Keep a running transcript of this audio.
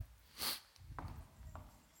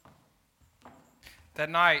That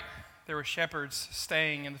night, there were shepherds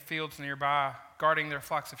staying in the fields nearby, guarding their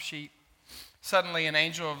flocks of sheep. Suddenly, an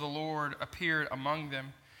angel of the Lord appeared among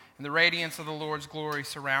them, and the radiance of the Lord's glory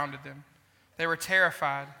surrounded them. They were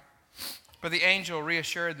terrified, but the angel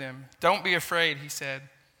reassured them. "Don't be afraid," he said.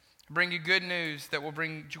 "I bring you good news that will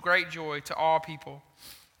bring great joy to all people.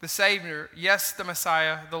 The Savior, yes, the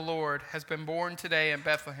Messiah, the Lord, has been born today in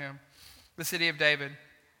Bethlehem, the city of David.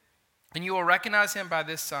 And you will recognize him by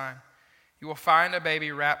this sign. You will find a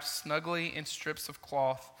baby wrapped snugly in strips of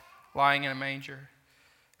cloth, lying in a manger."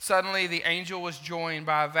 Suddenly, the angel was joined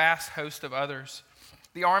by a vast host of others,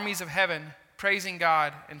 the armies of heaven, praising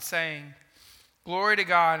God and saying, "Glory to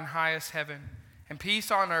God in highest heaven, and peace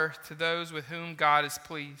on earth to those with whom God is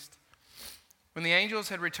pleased." When the angels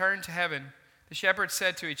had returned to heaven, the shepherds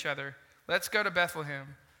said to each other, "Let's go to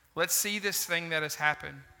Bethlehem. Let's see this thing that has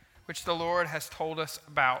happened, which the Lord has told us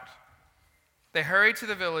about." They hurried to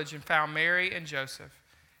the village and found Mary and Joseph,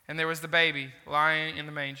 and there was the baby lying in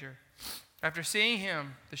the manger. After seeing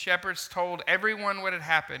him, the shepherds told everyone what had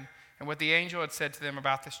happened and what the angel had said to them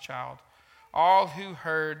about this child. All who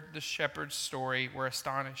heard the shepherd's story were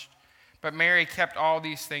astonished, but Mary kept all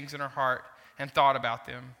these things in her heart and thought about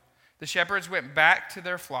them. The shepherds went back to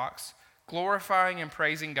their flocks, glorifying and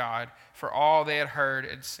praising God for all they had heard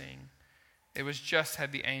and seen. It was just as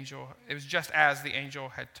the angel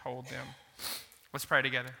had told them. Let's pray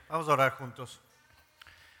together. Vamos a orar juntos.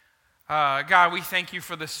 God, we thank you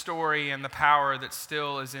for the story and the power that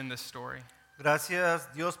still is in this story. Gracias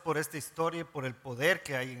Dios por esta historia y por el poder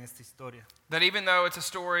que hay en esta historia. That even though it's a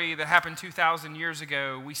story that happened 2,000 years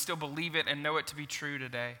ago, we still believe it and know it to be true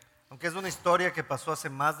today. Aunque es una historia que pasó hace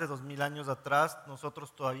más de 2000 años atrás,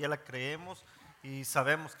 nosotros todavía la creemos y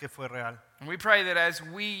sabemos que fue real. And we pray that as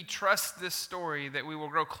we trust this story, that we will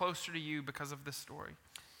grow closer to you because of this story.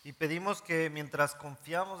 Y pedimos que mientras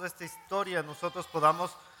confiamos esta historia, nosotros podamos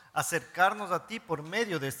acercarnos a ti por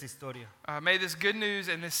medio de esta historia. May this good news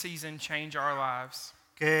in this season change our lives.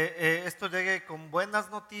 Que esto llegue con buenas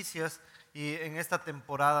noticias y en esta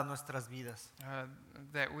temporada a nuestras vidas.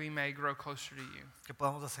 That we may grow closer to you. Que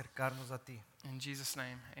podamos acercarnos a ti. In Jesus'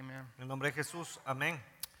 name, amen. En el nombre de Jesús, amén.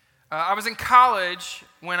 I was in college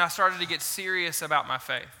when I started to get serious about my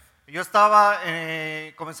faith. Yo estaba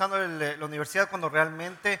comenzando la universidad cuando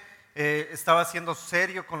realmente estaba siendo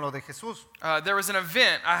serio con lo de Jesús. There was an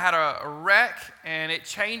event, I had a wreck, and it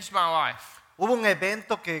changed my life. Hubo un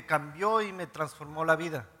evento que cambió y me transformó la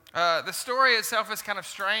vida. The story itself is kind of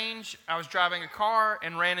strange. I was driving a car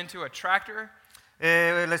and ran into a tractor.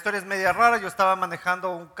 La historia es media rara. Yo estaba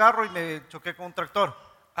manejando un carro y me choqué con un tractor.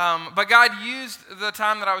 But God used the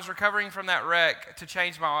time that I was recovering from that wreck to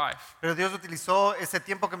change my life. Pero Dios utilizó ese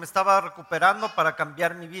tiempo que me estaba recuperando para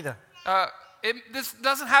cambiar mi vida. This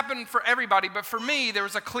doesn't happen for everybody, but for me, there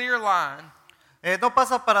was a clear line. No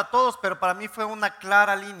pasa para todos, pero para mí fue una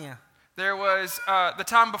clara línea. There was the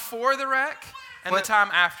time before the wreck and the time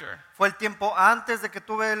after. Fue el tiempo antes de que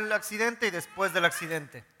tuve el accidente y después del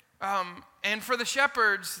accidente. And for the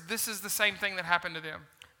shepherds, this is the same thing that happened to them.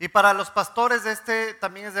 Y para los pastores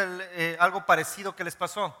también es algo parecido que les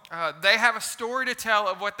pasó. They have a story to tell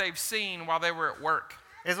of what they've seen while they were at work.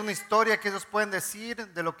 Es una historia que ellos pueden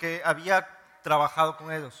decir de lo que había trabajado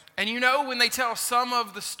con ellos. And you know when they tell some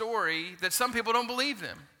of the story that some people don't believe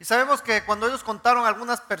them. Y sabemos que cuando ellos contaron a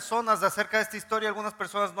algunas personas acerca de esta historia, algunas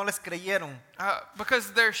personas no les creyeron.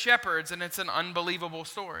 Because they're shepherds and it's an unbelievable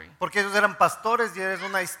story. Porque ellos eran pastores y es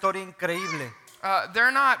una historia increíble.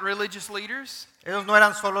 They're not religious leaders. Ellos no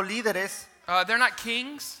eran solo líderes. They're not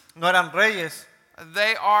kings. No eran reyes.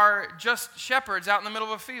 They are just shepherds out in the middle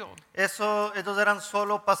of a field. Ellos eran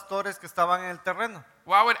solo pastores que estaban en el terreno.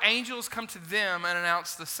 Why would angels come to them and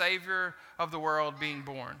announce the Savior of the world being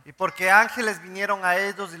born? Y porque ángeles vinieron a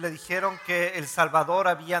ellos y le dijeron que el Salvador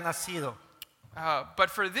había nacido. But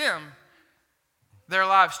for them, their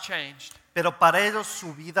lives changed. Pero para ellos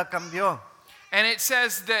su vida cambió. And it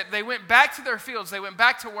says that they went back to their fields, they went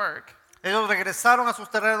back to work. Ellos regresaron a sus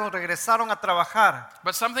terrenos, regresaron a trabajar.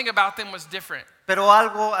 But something about them was different. Pero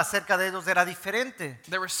algo acerca de ellos era diferente.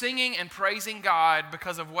 They were singing and praising God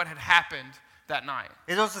because of what had happened that night.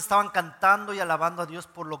 Ellos estaban cantando y alabando a Dios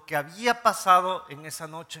por lo que había pasado en esa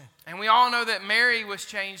noche. And we all know that Mary was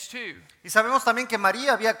changed too. Y sabemos también que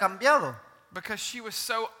María había cambiado. Because she was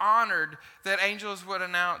so honored that angels would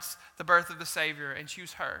announce the birth of the Savior and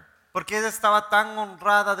choose her. Porque ella estaba tan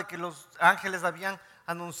honrada de que los ángeles habían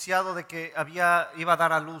anunciado de que iba a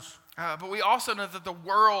dar a luz. But we also know that the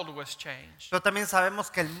world was changed. Pero también sabemos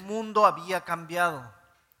que el mundo había cambiado.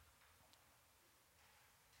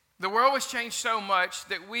 The world was changed so much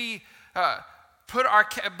that we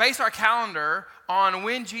base our calendar on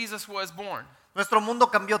when Jesus was born. Nuestro mundo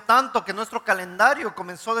cambió tanto que nuestro calendario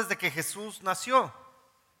comenzó desde que Jesús nació.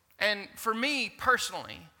 And for me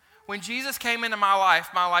personally, when Jesus came into my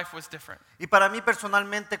life was different. Y para mí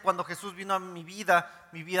personalmente, cuando Jesús vino a mi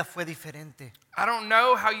vida fue diferente. I don't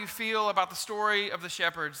know how you feel about the story of the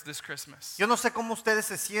shepherds this Christmas, Yo no sé cómo ustedes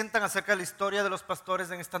se sientan acerca de la historia de los pastores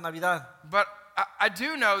en esta Navidad. but I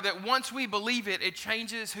do know that once we believe it, it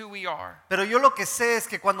changes who we are. Pero yo lo que sé es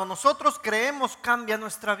que cuando nosotros creemos cambia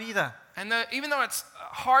nuestra vida. And even though it's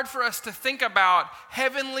hard for us to think about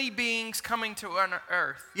heavenly beings coming to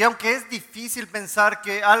earth, Y aunque es difícil pensar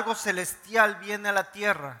que algo celestial viene a la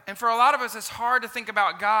tierra, and for a lot of us it's hard to think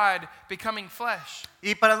about God becoming flesh.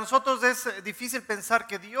 y para nosotros es difícil pensar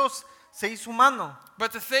que Dios se hizo humano.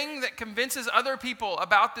 But the thing that convinces other people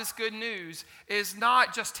about this good news is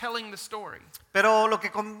not just telling the story. Pero lo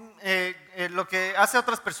que hace a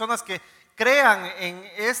otras personas que crean en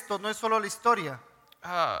esto no es solo la historia.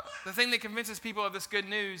 The thing that convinces people of this good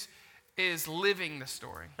news is living the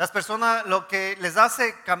story. Las personas, lo que les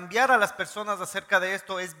hace cambiar a las personas acerca de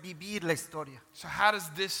esto es vivir la historia. So how does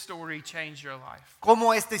this story change your life?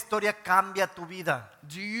 ¿Cómo esta historia cambia tu vida?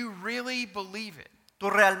 Do you really believe it? ¿Tú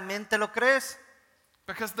realmente lo crees?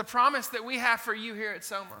 Because the promise that we have for you here at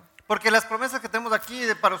Soma Porque las promesas que tenemos aquí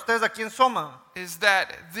para ustedes aquí en Soma is that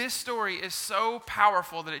this story is so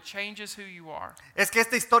powerful that it changes who you are. es que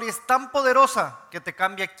esta historia es tan poderosa que te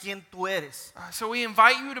cambia quién tú eres. So we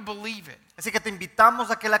invite you to believe it. Así que te invitamos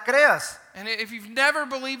a que la creas. And if you've never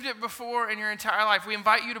believed it before in your entire life, we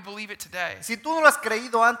invite you to believe it today. Si tú no lo has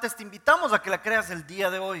creído antes, te invitamos a que la creas el día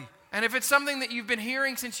de hoy. And if it's something that you've been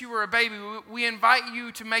hearing since you were a baby, we invite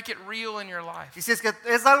you to make it real in your life. Y si es que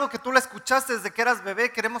es algo que tú la escuchaste desde que eras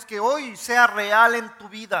bebé, queremos que hoy sea real en tu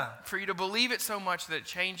vida. For you to believe it so much that it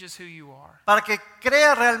changes who you are. Para que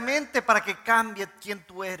creas realmente, para que cambie quién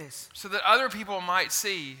tú eres. So that other people might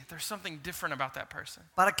see there's something different about that person.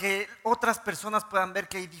 Para que otras personas puedan ver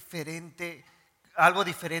que hay algo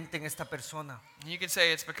diferente en esta persona. And you can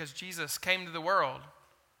say it's because Jesus came to the world.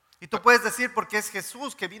 Y tú puedes decir porque es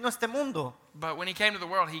Jesús que vino a este mundo. But when he came to the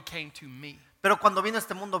world, he came to me. Pero cuando vino a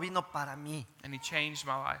este mundo vino para mí And he changed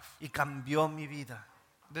my life. y cambió mi vida.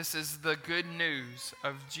 This is the good news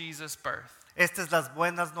of Jesus' birth. Estas es las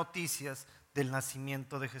buenas noticias del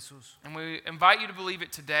nacimiento de Jesús. And we invite you to believe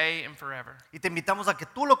it today and forever. Y te invitamos a que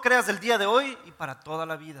tú lo creas el día de hoy y para toda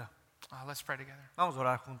la vida. Let's pray together. Vamos a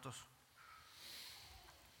orar juntos.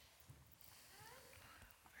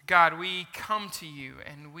 God, we come to you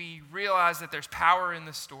and we realize that there's power in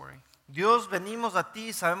this story. Dios, venimos a ti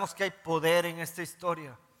y sabemos que hay poder en esta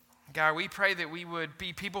historia. God, we pray that we would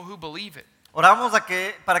be people who believe it. Oramos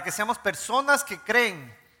para que seamos personas que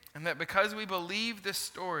creen. And that because we believe this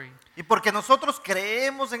story, Y porque nosotros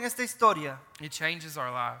creemos en esta historia, it changes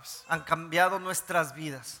our lives. han cambiado nuestras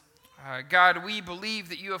vidas. God, we believe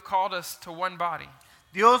that you have called us to one body.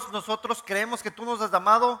 Dios, nosotros creemos que tú nos has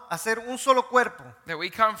llamado a ser un solo cuerpo. That we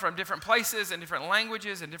come from different places and different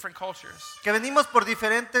languages and different cultures. Que venimos por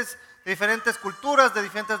diferentes culturas, de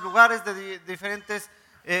diferentes lugares, de diferentes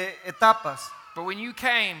etapas. But when you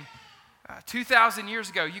came 2,000 years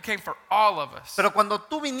ago, you came for all of us. Pero cuando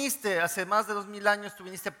tú viniste hace más de 2000 años, tú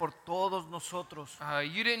viniste por todos nosotros.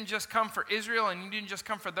 You didn't just come for Israel and you didn't just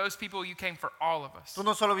come for those people, you came for all of us. Tú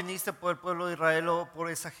no solo viniste por el pueblo de Israel o por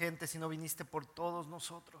esa gente, sino viniste por todos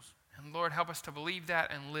nosotros. And Lord, help us to believe that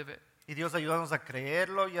and live it Y Dios, ayúdanos a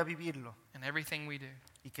creerlo y a vivirlo. in everything we do.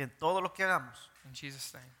 Y que en todo lo que hagamos In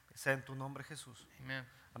Jesus' name, sea en tu nombre, Jesús. amen.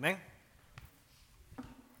 Amén.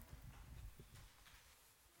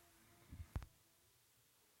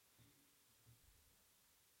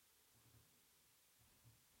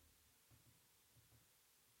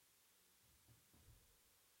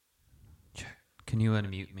 Can you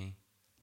unmute me?